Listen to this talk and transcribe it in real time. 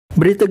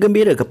Berita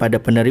gembira kepada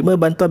penerima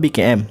bantuan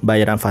BKM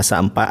Bayaran Fasa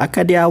 4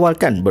 akan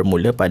diawalkan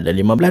bermula pada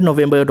 15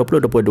 November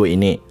 2022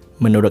 ini.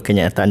 Menurut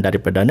kenyataan dari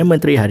Perdana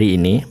Menteri hari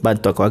ini,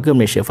 Bantuan Keluarga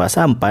Malaysia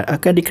Fasa 4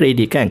 akan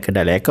dikreditkan ke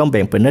dalam akaun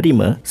bank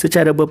penerima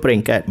secara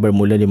berperingkat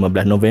bermula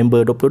 15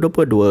 November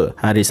 2022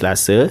 hari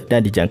Selasa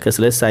dan dijangka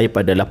selesai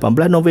pada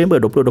 18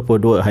 November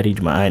 2022 hari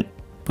Jumaat.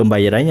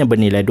 Pembayaran yang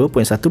bernilai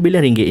 2.1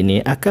 bilion ringgit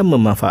ini akan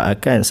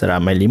memanfaatkan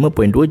seramai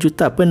 5.2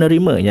 juta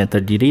penerima yang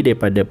terdiri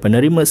daripada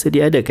penerima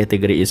sedia ada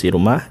kategori isi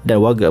rumah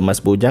dan warga emas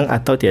bujang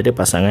atau tiada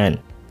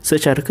pasangan.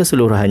 Secara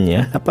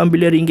keseluruhannya, 8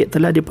 bilion ringgit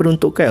telah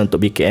diperuntukkan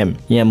untuk BKM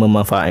yang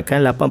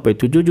memanfaatkan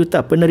 8.7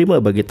 juta penerima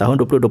bagi tahun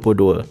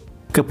 2022.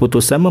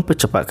 Keputusan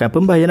mempercepatkan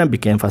pembayaran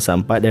BKM Fasa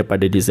 4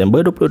 daripada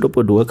Disember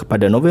 2022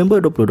 kepada November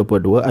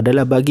 2022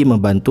 adalah bagi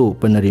membantu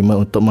penerima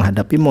untuk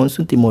menghadapi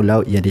Monsun Timur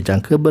Laut yang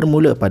dijangka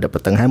bermula pada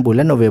pertengahan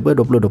bulan November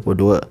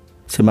 2022.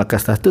 Semaka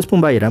status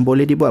pembayaran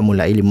boleh dibuat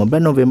mulai 15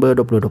 November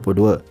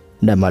 2022.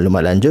 Dan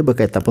maklumat lanjut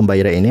berkaitan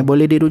pembayaran ini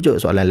boleh dirujuk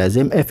soalan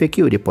lazim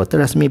FAQ di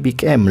portal rasmi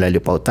BKM melalui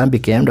pautan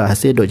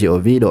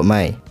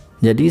bkm.hasil.gov.my.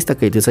 Jadi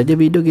setakat itu saja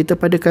video kita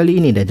pada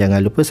kali ini dan jangan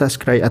lupa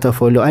subscribe atau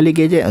follow Ahli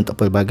Gadget untuk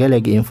pelbagai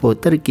lagi info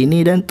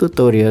terkini dan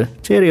tutorial.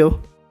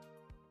 Cheerio!